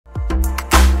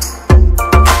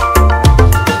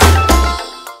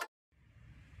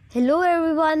Hello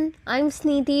everyone, I'm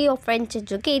Sniti, your French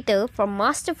educator from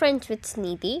Master French with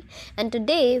Sniti, and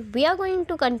today we are going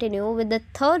to continue with the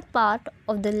third part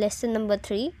of the lesson number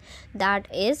 3, that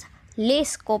is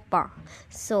Les Copains.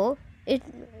 So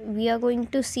we are going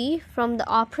to see from the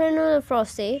Apprenant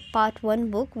Français part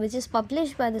 1 book, which is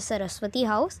published by the Saraswati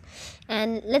House,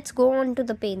 and let's go on to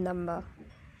the page number.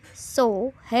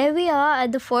 So here we are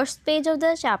at the first page of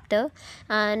the chapter,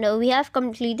 and we have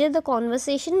completed the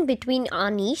conversation between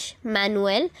Anish,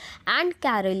 Manuel and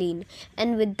Caroline,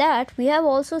 and with that we have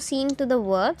also seen to the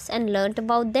verbs and learnt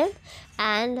about them.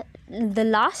 And the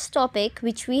last topic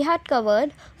which we had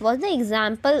covered was the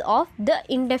example of the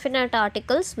indefinite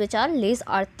articles, which are les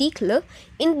articles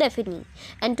indéfinis,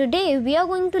 and today we are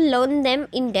going to learn them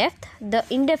in depth, the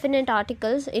indefinite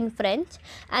articles in French,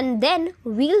 and then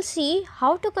we'll see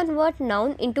how to convert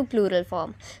noun into plural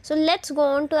form. So let's go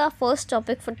on to our first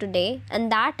topic for today,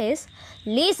 and that is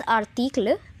les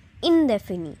articles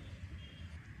indéfinis.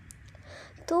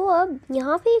 तो अब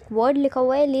यहाँ पे एक word लिखा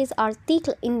हुआ है les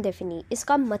articles indéfinis,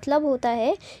 इसका मतलब होता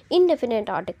है indefinite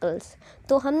articles.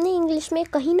 तो हमने इंग्लिश में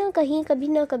कहीं ना कहीं कभी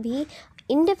ना कभी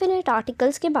indefinite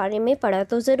articles के बारे में पढ़ा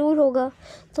तो ज़रूर होगा.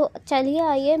 तो चलिए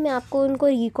आइए मैं आपको उनको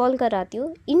रिकॉल कराती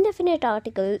हूँ. indefinite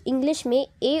article इंग्लिश में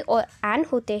a और an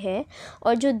होते हैं,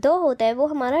 और जो द होता है वो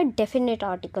हमारा definite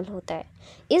article होता है.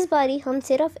 इस बारी हम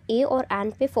सिर्फ a और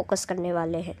an पे फोकस करने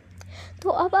वाले हैं. तो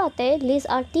अब आते हैं les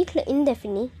articles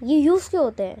indéfinis. ये यूज़ क्यों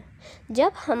होते हैं?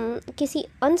 जब हम किसी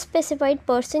अनस्पेसिफाइड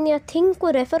पर्सन या थिंग को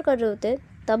रेफ़र कर रहे होते हैं,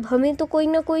 तब हमें तो कोई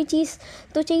ना कोई चीज़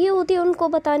तो चाहिए होती है उनको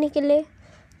बताने के लिए.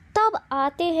 तब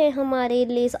आते हैं हमारे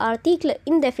les articles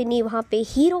indéfinis वहाँ पे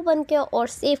हीरो बन के और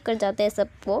सेव कर जाते हैं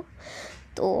सबको.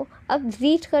 तो अब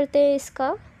रीड करते हैं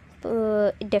इसका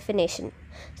definition.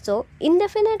 So,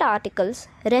 indefinite articles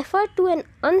refer to an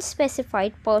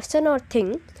unspecified person or thing.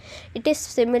 It is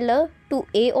similar to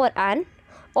a or an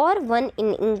or one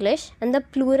in English, and the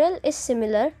plural is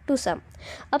similar to some.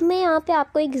 अब मैं यहाँ पे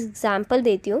आपको एक एग्जांपल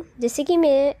देती हूँ. जैसे कि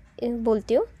मैं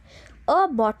बोलती हूँ अ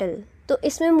बॉटल, तो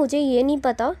इसमें मुझे ये नहीं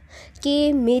पता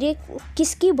कि मेरे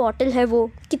किसकी बॉटल है, वो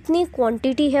कितनी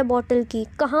क्वांटिटी है बॉटल की,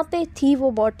 कहाँ पे थी वो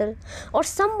बॉटल. और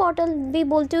सम बॉटल भी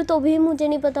बोलती हूँ तो भी मुझे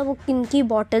नहीं पता वो किन की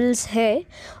बॉटल्स है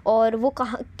और वो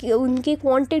कहाँ, उनकी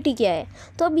क्वांटिटी क्या है.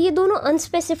 तो अब ये दोनों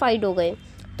अनस्पेसिफाइड हो गए.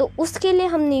 तो उसके लिए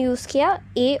हमने यूज़ किया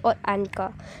ए और एन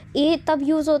का. ए तब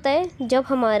यूज़ होता है जब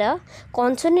हमारा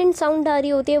कॉन्सोनेंट साउंड आ रही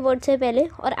होती है वर्ड से पहले,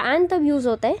 और एन तब यूज़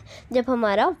होता है जब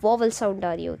हमारा वॉवल साउंड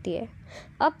आ रही होती है.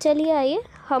 अब चलिए आइए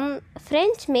हम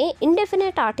फ्रेंच में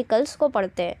इंडेफिनेट आर्टिकल्स को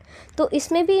पढ़ते हैं. तो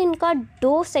इसमें भी इनका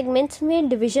दो सेगमेंट्स में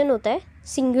डिवीज़न होता है,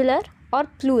 सिंगुलर और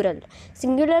प्लूरल.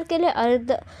 सिंगुलर के लिए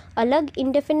अलग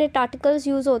इंडेफिनेट आर्टिकल्स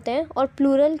यूज़ होते हैं और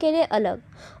प्लूरल के लिए अलग.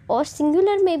 और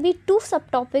सिंगुलर में भी 2 सब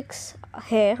टॉपिक्स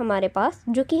है हमारे पास,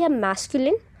 जो कि है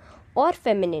मैस्कुलिन और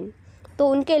फेमिनिन. तो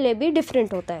उनके लिए भी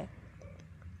डिफरेंट होता है.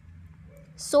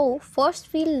 So first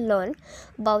we'll learn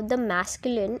about the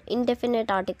masculine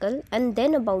indefinite article and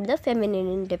then about the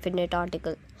feminine indefinite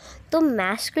article. तो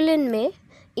masculine में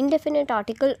indefinite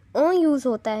article यूज़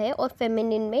होता है और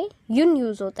feminine में यून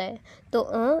यूज़ होता है. तो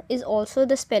is also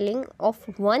the spelling of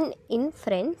one in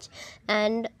French.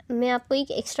 and मैं आपको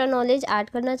एक एक्स्ट्रा नॉलेज ऐड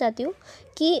करना चाहती हूँ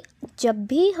कि जब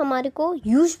भी हमारे को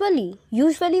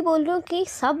यूजुअली बोल रही हूँ कि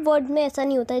सब वर्ड में ऐसा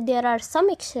नहीं होता है, there are some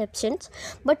exceptions,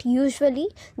 but usually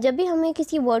जब भी हमें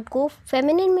किसी वर्ड को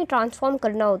फेमिनिन में ट्रांसफॉर्म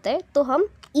करना होता है तो हम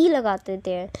ई लगा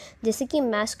देते हैं. जैसे कि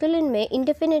मैस्कुलिन में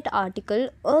इंडेफिनेट आर्टिकल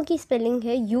की स्पेलिंग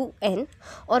है UN,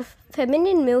 और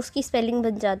फेमिनिन में उसकी स्पेलिंग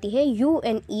बन जाती है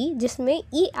UNE, जिसमें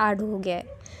ई ऐड हो गया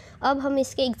है. अब हम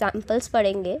इसके एग्जाम्पल्स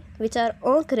पढ़ेंगे, which are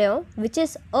crayon which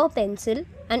is a pencil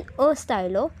and a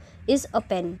Stylo is a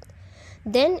pen.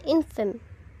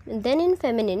 Then in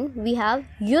feminine we have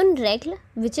une règle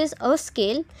which is a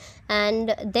scale,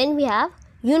 and then we have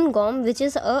une gomme which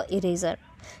is a eraser.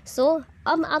 So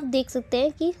अब आप देख सकते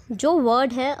हैं कि जो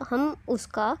word है हम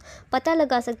उसका पता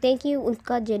लगा सकते हैं कि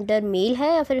उनका जेंडर मेल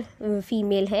है या फिर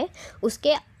फीमेल है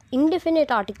उसके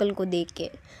indefinite article को देख के.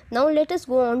 Now let us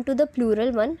go on to the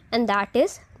plural one, and that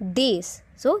is des.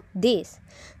 So des.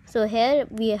 So here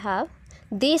we have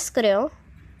des crayon,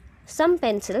 some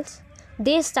pencils,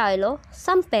 des stylo,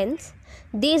 some pens,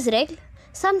 des règle,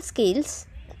 some scales,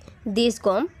 des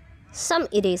gomme, some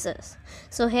erasers.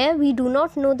 So here we do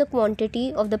not know the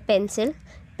quantity of the pencil,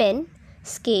 pen,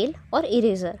 scale or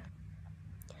eraser.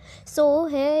 So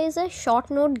here is a short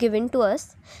note given to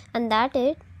us, and that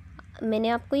is, मैंने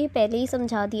आपको ये पहले ही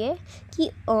समझा दिया है कि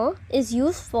is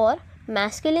use for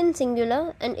masculine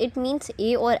singular and it means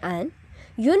ए और N.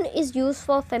 Yun is used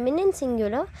for feminine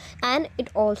singular and it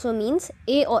also means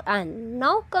a or an.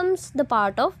 Now comes the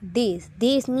part of des.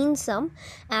 Des means some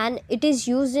and it is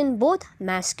used in both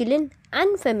masculine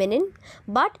and feminine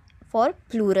but for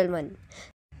plural one.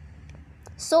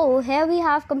 So here we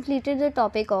have completed the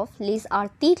topic of les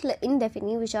articles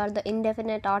indéfinis, which are the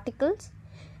indefinite articles.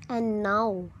 And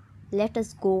now let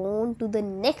us go on to the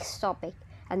next topic,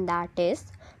 and that is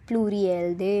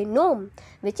pluriel de nom,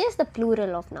 which is the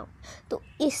plural of noun. तो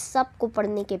इस सब को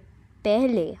पढ़ने के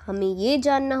पहले हमें ये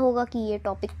जानना होगा कि ये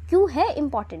टॉपिक क्यों है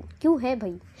इम्पॉर्टेंट, क्यों है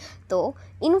भाई. तो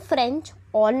in French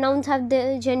all nouns have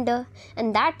their gender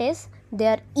and that is they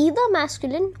are either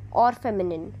masculine or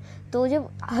feminine. तो जब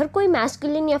हर कोई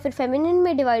मैस्कुलिन या फिर फेमिनिन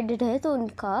में डिवाइडेड है तो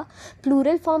उनका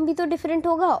प्लूरल फॉर्म भी तो डिफरेंट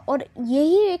होगा. और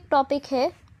यही एक टॉपिक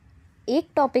है, एक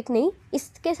टॉपिक नहीं,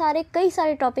 इसके सारे कई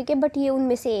सारे टॉपिक है बट ये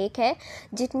उनमें से एक है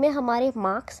जिसमें हमारे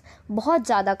मार्क्स बहुत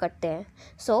ज़्यादा कटते हैं.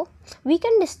 So we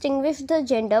can distinguish the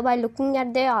gender by looking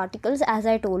at the articles as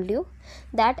I told you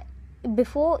that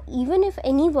before even if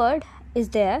any word is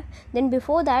there, then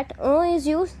before that is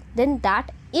used, then that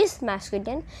is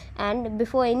masculine, and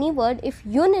before any word if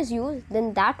yun is used,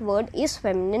 then that word is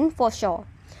feminine for sure.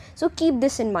 So keep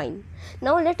this in mind.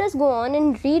 Now let us go on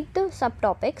and read the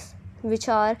subtopics, which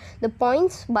are the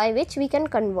points by which we can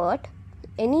convert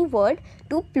any word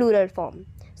to plural form.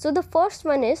 So the first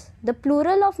one is the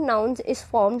plural of nouns is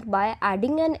formed by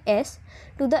adding an s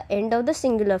to the end of the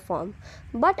singular form.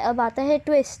 But अब आता है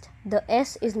twist. The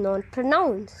s is not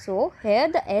pronounced. So here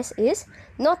the s is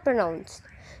not pronounced.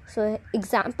 So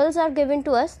examples are given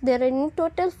to us. There are in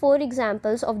total 4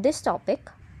 examples of this topic.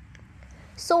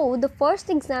 So the first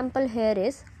example here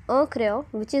is un crayon,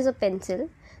 which is a pencil.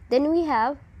 Then we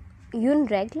have une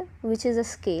règle, which is a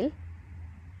scale.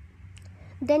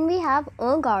 Then we have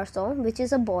un garçon, which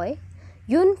is a boy.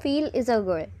 Une fille is a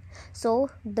girl. So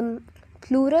the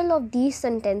plural of these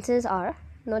sentences are,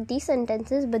 not these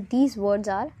sentences but these words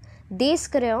are des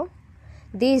crayons,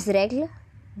 des règles,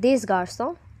 des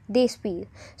garçons, des filles.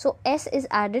 So s is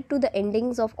added to the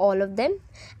endings of all of them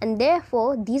and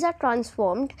therefore these are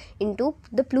transformed into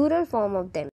the plural form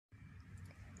of them.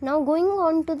 Now going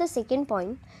on to the second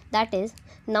point, that is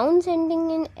nouns ending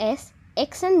in s,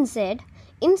 x and z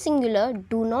in singular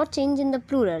do not change in the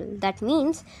plural. That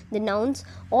means the nouns,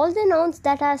 all the nouns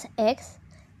that has x,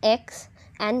 x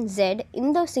and z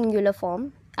in the singular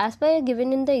form, as per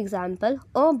given in the example,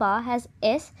 a bar has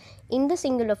s in the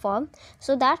singular form,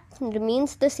 so that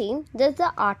remains the same, just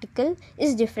the article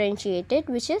is differentiated,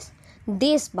 which is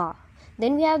des bar.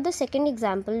 Then we have the second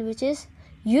example, which is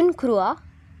une croix,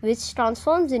 which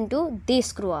transforms into des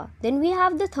croix. Then we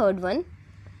have the third one,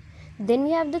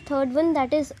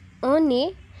 that is un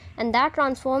ne, and that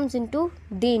transforms into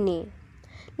de ne.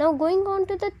 Now going on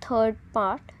to the third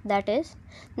part, that is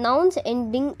nouns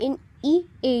ending in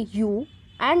eau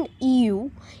and eu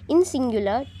in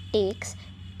singular takes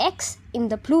x in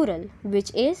the plural,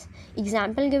 which is,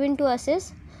 example given to us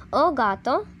is a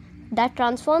gâteau, that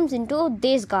transforms into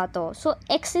des gâteaux. So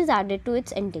x is added to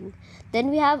its ending. Then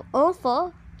we have un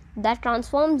feu, that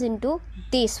transforms into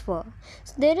des feux.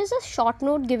 So there is a short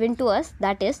note given to us,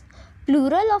 that is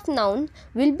plural of noun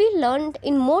will be learned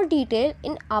in more detail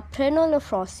in Apprenons le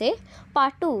français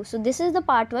part 2. So this is the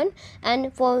part 1,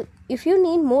 and for if you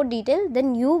need more detail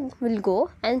then you will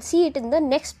go and see it in the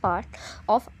next part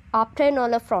of Apprenons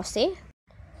le français.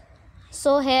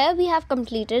 So here we have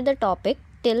completed the topic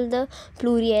till the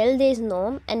pluriel des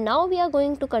noms, and now we are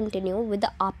going to continue with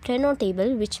the Apprenons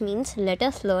table, which means let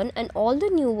us learn, and all the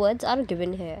new words are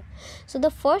given here. So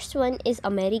the first one is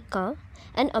America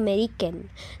and American.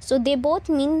 So they both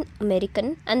mean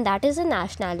American and that is a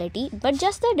nationality, but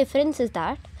just the difference is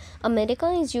that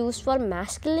American is used for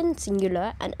masculine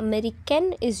singular and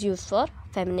American is used for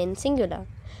feminine singular.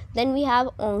 Then we have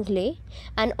Anglais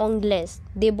and Anglaise.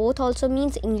 They both also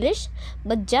means English,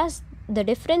 but just the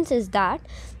difference is that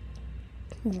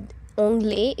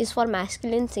Anglais is for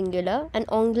masculine singular and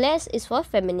Anglaise is for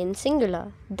feminine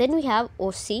singular. Then we have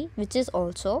aussi, which is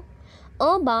also.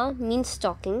 Un bas means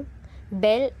stocking.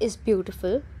 Belle is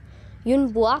beautiful.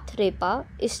 Une boîte repas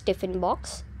is tiffin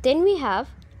box. Then we have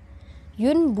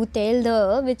une bouteille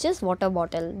d'eau, which is water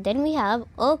bottle. Then we have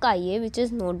un cahier, which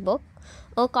is notebook.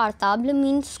 Un cartable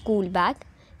means school bag.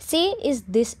 C'est is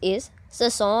this is. Ce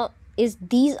sont is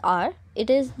these are. It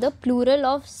is the plural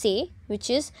of c'est, which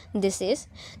is this is.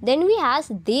 Then we have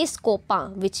des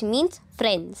copains, which means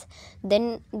friends.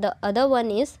 Then the other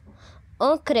one is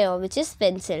un crayon, which is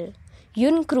pencil.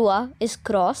 Une croix is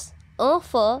cross. Un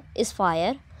feu is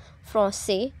fire.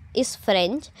 Français is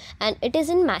French and it is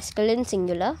in masculine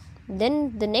singular.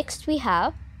 Then the next we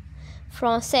have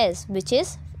Française, which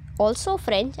is also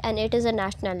French and it is a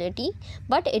nationality,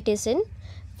 but it is in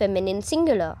feminine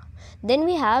singular. Then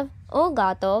we have a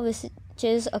gâteau, which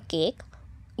is a cake.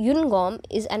 Yungom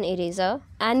is an eraser.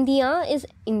 Andiyan is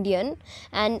Indian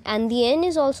and Andiyan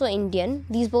is also Indian.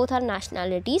 These both are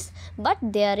nationalities, but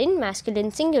they are in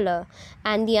masculine singular.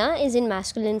 Andiyan is in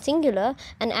masculine singular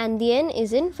and Andian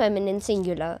is in feminine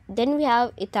singular. Then we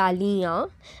have Italian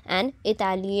and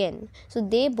Italian. So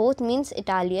they both means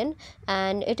Italian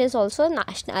and it is also a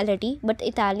nationality, but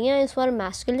Italian is for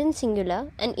masculine singular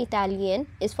and Italian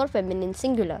is for feminine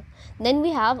singular. Then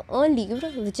we have un livre,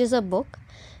 which is a book.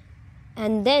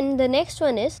 And then the next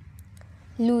one is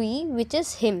Louis, which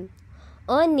is him.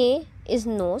 A ne is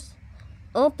nose.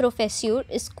 A professeur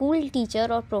is school teacher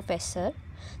or professor.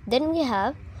 Then we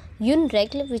have une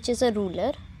règle, which is a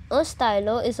ruler. A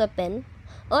stylo is a pen.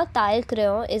 A taille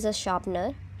crayon is a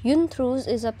sharpener. Une trousse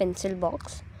is a pencil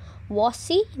box.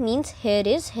 Voici means here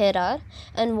is, here are,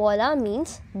 and voila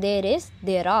means there is,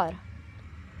 there are.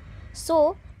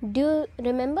 So do you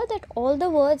remember that all the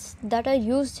words that are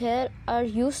used here are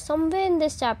used somewhere in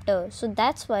this chapter? So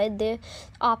that's why the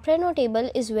après table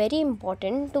is very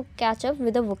important to catch up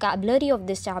with the vocabulary of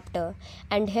this chapter.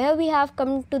 And here we have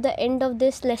come to the end of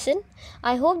this lesson.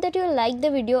 I hope that you like the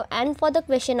video, and for the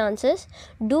question answers,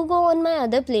 do go on my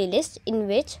other playlist in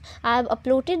which I have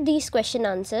uploaded these question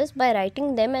answers by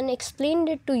writing them and explained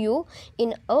it to you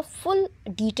in a full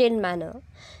detailed manner.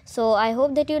 So I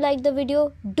hope that you like the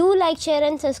video. Do like, share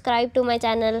and subscribe to my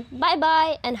channel. Bye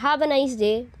bye and have a nice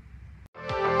day.